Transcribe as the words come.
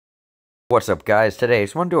What's up, guys? Today I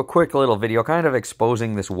just want to do a quick little video kind of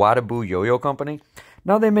exposing this watieboo yo-yo company.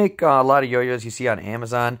 Now they make a lot of yo-yos you see on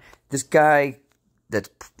Amazon. This guy that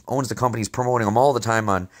owns the company is promoting them all the time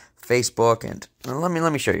on Facebook, and let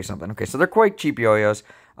me show you something. Okay, so they're quite cheap yo-yos,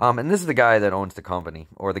 and this is the guy that owns the company,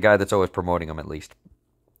 or the guy that's always promoting them at least.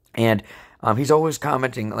 And he's always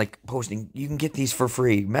commenting, like posting, you can get these for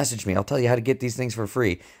free. Message me. I'll tell you how to get these things for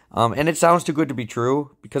free. And it sounds too good to be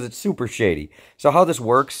true because it's super shady. So how this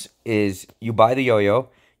works is you buy the yo-yo,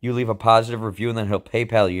 you leave a positive review, and then he'll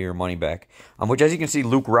PayPal you your money back. Which, as you can see,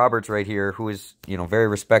 Luke Roberts right here, who is, very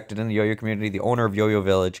respected in the yo-yo community, the owner of Yo-Yo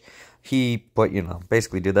Village, but,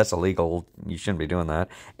 basically, dude, that's illegal. You shouldn't be doing that.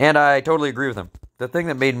 And I totally agree with him. The thing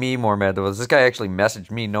that made me more mad, though, was this guy actually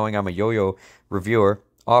messaged me knowing I'm a yo-yo reviewer,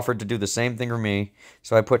 offered to do the same thing for me.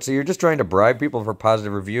 So I put, so you're just trying to bribe people for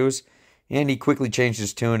positive reviews? And he quickly changed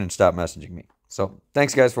his tune and stopped messaging me. So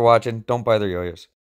thanks, guys, for watching. Don't buy their yo-yos.